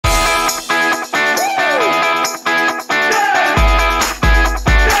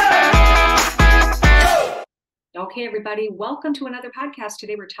Okay, everybody, welcome to another podcast.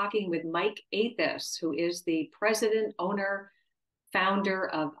 Today we're talking with Mike Athos, who is the president, owner, founder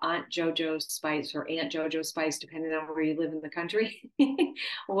of Aunt JoJo Spice or Aunt JoJo Spice, depending on where you live in the country.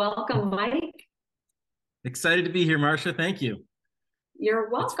 Welcome, Mike. Excited to be here, Marcia. Thank you. You're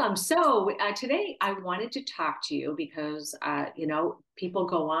It's welcome. So today I wanted to talk to you because people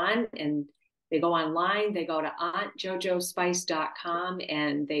go on and they go online, they go to auntjojospice.com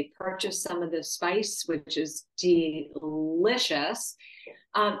and they purchase some of the spice, which is delicious.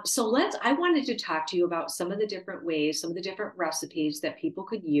 I wanted to talk to you about some of the different ways, some of the different recipes that people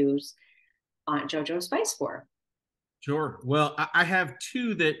could use Aunt JoJo Spice for. sure. Well, I have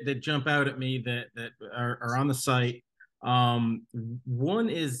two that jump out at me that are on the site. One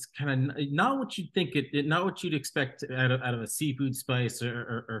is kind of not what you'd think not what you'd expect out of a seafood spice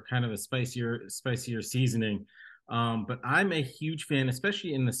or kind of a spicier seasoning. But I'm a huge fan,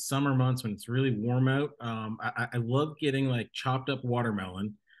 especially in the summer months when it's really warm out. I love getting like chopped up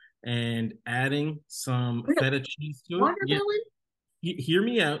watermelon and adding some Really? feta cheese to it. Yeah, Watermelon? hear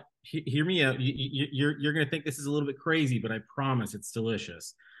me out. Hear me out. You're gonna think this is a little bit crazy, but I promise it's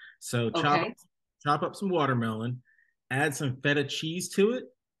delicious. So Okay. chop up some watermelon, add some feta cheese to it,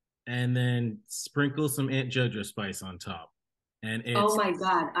 and then sprinkle some Aunt JoJo spice on top. And Oh it's my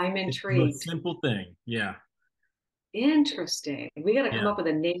God, I'm it's the most intrigued. simple thing. Yeah, Interesting. We got to come yeah. up with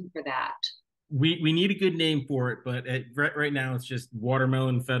a name for that. We need a good name for it, but right now it's just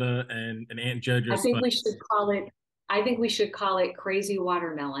watermelon feta and an Aunt JoJo I think we spice. should call it, I think we should call it Crazy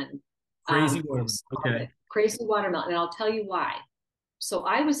Watermelon. Crazy watermelon. Let's call Okay. it Crazy Watermelon. And I'll tell you why. So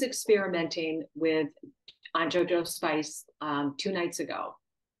I was experimenting with on JoJo Spice 2 nights ago.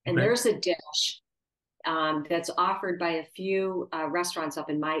 And Okay. there's a dish that's offered by a few restaurants up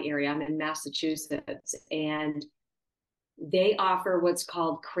in my area. I'm in Massachusetts. And they offer what's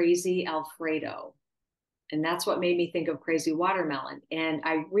called Crazy Alfredo. And that's what made me think of Crazy Watermelon. And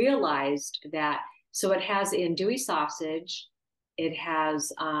I realized that so it has andouille sausage, it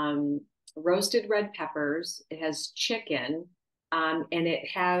has roasted red peppers, it has chicken, and it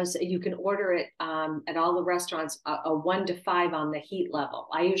has you can order it at all the restaurants a 1 to 5 on the heat level.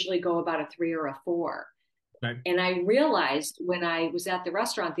 I usually go about a 3 or a 4. Okay. And I realized when I was at the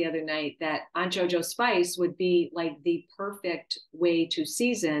restaurant the other night that Aunt JoJo Spice would be like the perfect way to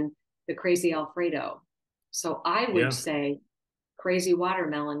season the Crazy Alfredo. So I would Yeah. say Crazy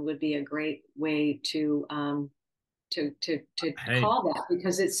Watermelon would be a great way to Hey, call that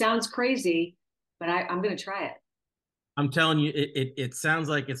because it sounds crazy, but I'm going to try it. I'm telling you, it sounds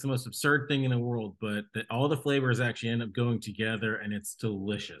like it's the most absurd thing in the world, but all the flavors actually end up going together, and it's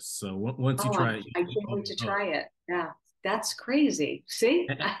delicious. So once you Oh, try it, I can't wait to oh, try it. Yeah, that's crazy. See,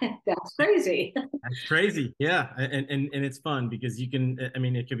 oh. that's crazy. That's crazy. Yeah. And it's fun because you can, I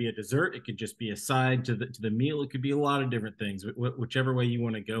mean, it could be a dessert, it could just be a side to the meal, it could be a lot of different things, whichever way you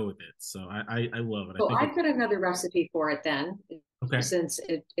want to go with it. So I love it. I So think I've it's got another recipe for it then, okay. since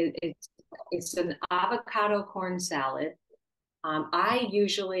it's an avocado corn salad. I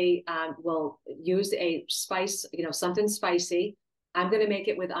usually will use a spice, something spicy. I'm going to make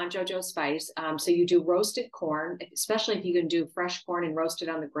it with Aunt JoJo spice. So you do roasted corn, especially if you can do fresh corn and roast it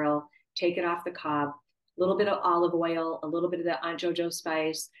on the grill. Take it off the cob. A little bit of olive oil, a little bit of the Aunt JoJo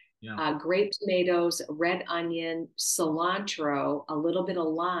spice, Yeah. grape tomatoes, red onion, cilantro, a little bit of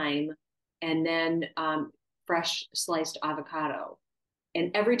lime, and then fresh sliced avocado.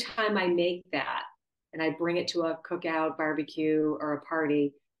 And every time I make that and I bring it to a cookout, barbecue, or a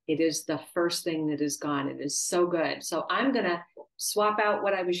party, it is the first thing that is gone. It is so good. So I'm going to swap out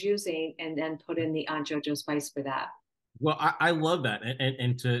what I was using and then put in the Aunt JoJo spice for that. Well, I love that.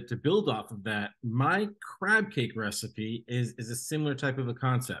 And to build off of that, my crab cake recipe is a similar type of a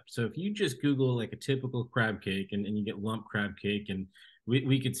concept. So if you just Google like a typical crab cake and you get lump crab cake, and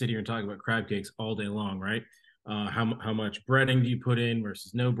we could sit here and talk about crab cakes all day long, right? How much breading do you put in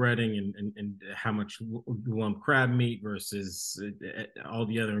versus no breading, and how much lump crab meat versus all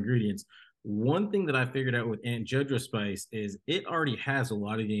the other ingredients. One thing that I figured out with Aunt JoJo Spice is it already has a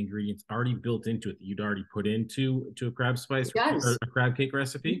lot of the ingredients already built into it that you'd already put into a crab spice It or does. a crab cake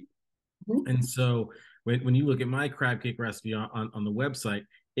recipe. Mm-hmm. And so when you look at my crab cake recipe on the website,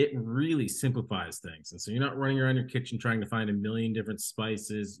 it really simplifies things. And so you're not running around your kitchen trying to find a million different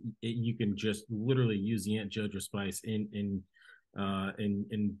spices. You can just literally use the Aunt JoJo spice in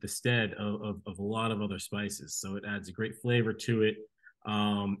the stead of a lot of other spices. So it adds a great flavor to it.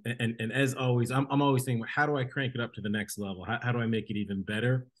 And as always, I'm always thinking, how do I crank it up to the next level? How do I make it even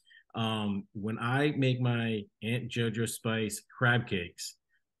better? When I make my Aunt JoJo Spice crab cakes,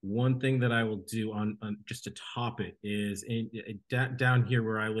 one thing that I will do on just to top it is down here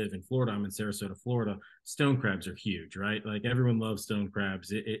where I live in Florida. I'm in Sarasota, Florida. Stone crabs are huge, right? Like everyone loves stone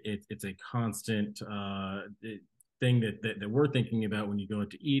crabs. It's a constant thing that we're thinking about when you go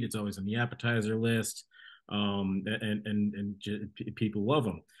out to eat. It's always on the appetizer list, people love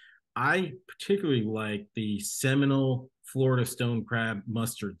them. I particularly like the Seminole Florida stone crab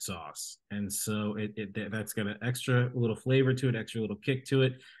mustard sauce, and so that's got an extra little flavor to it, extra little kick to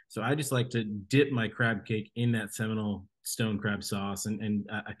it. So I just like to dip my crab cake in that Seminole stone crab sauce, and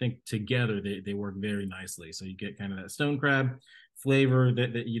I think together they work very nicely. So you get kind of that stone crab flavor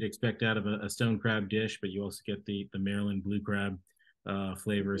that you'd expect out of a stone crab dish, but you also get the Maryland blue crab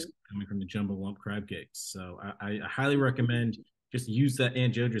flavors coming from the jumbo lump crab cakes. So I highly recommend just use that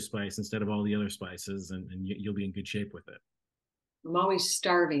Aunt JoJo spice instead of all the other spices, and you'll be in good shape with it. I'm always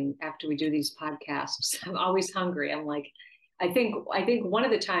starving after we do these podcasts. I'm always hungry. I'm like, I think one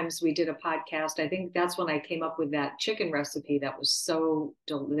of the times we did a podcast, I think that's when I came up with that chicken recipe that was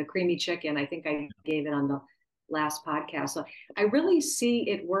the creamy chicken. I think I gave it on the last podcast. So I really see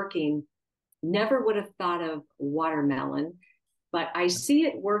it working. Never would have thought of watermelon, but I see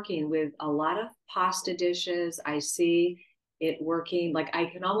it working with a lot of pasta dishes. I see it working, like I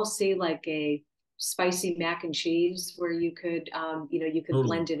can almost see like a spicy mac and cheese where you could Totally.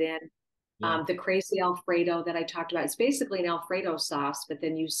 blend it in. Yeah. The crazy Alfredo that I talked about, it's basically an Alfredo sauce, but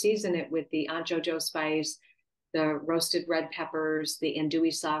then you season it with the Aunt JoJo spice, the roasted red peppers, the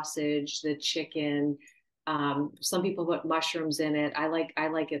andouille sausage, the chicken. Some people put mushrooms in it. I like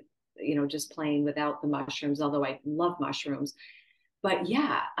it, just plain without the mushrooms, although I love mushrooms. But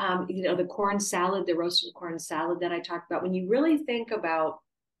yeah, the corn salad, the roasted corn salad that I talked about, when you really think about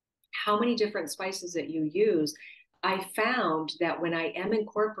how many different spices that you use, I found that when I am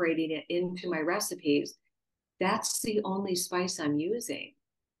incorporating it into my recipes, that's the only spice I'm using.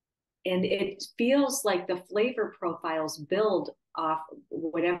 And it feels like the flavor profiles build off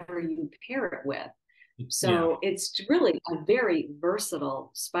whatever you pair it with. Yeah. So it's really a very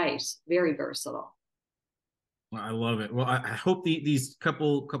versatile spice, very versatile. Well, I love it. Well, I hope these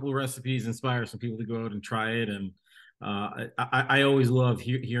couple recipes inspire some people to go out and try it. And I always love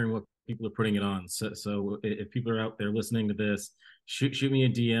hearing what people are putting it on. So if people are out there listening to this, shoot me a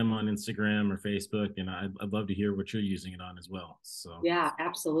DM on Instagram or Facebook, and I'd love to hear what you're using it on as well. So Yeah,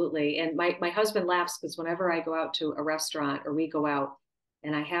 absolutely. And my husband laughs because whenever I go out to a restaurant or we go out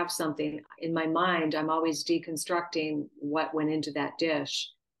and I have something in my mind, I'm always deconstructing what went into that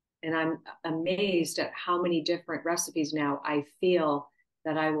dish. And I'm amazed at how many different recipes now I feel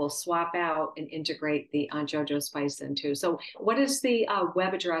that I will swap out and integrate the Aunt JoJo spice into. So, what is the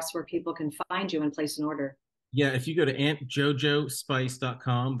web address where people can find you and place an order? yeah, if you go to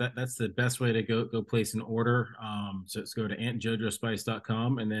auntjojospice.com, that's the best way to go place an order. So let's go to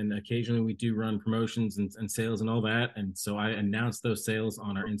auntjojospice.com, and then occasionally we do run promotions and sales and all that. And so I announce those sales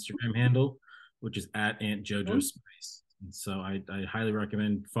on our Instagram handle, which is at Aunt JoJo Mhm. Spice. And so I highly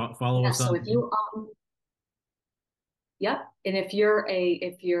recommend follow Yeah. us So on. if you Yep. And if you're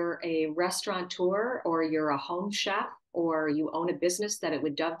a restaurateur or you're a home chef or you own a business that it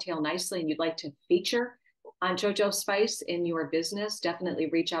would dovetail nicely and you'd like to feature Aunt JoJo Spice in your business, definitely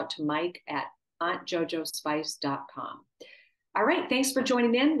reach out to Mike at auntjojospice.com. All right. Thanks for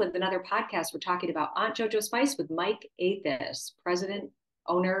joining in with another podcast. We're talking about Aunt JoJo Spice with Mike Athis, president,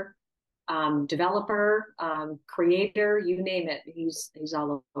 owner, developer, creator, you name it. He's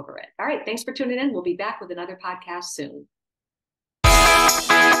all over it. All right. Thanks for tuning in. We'll be back with another podcast soon.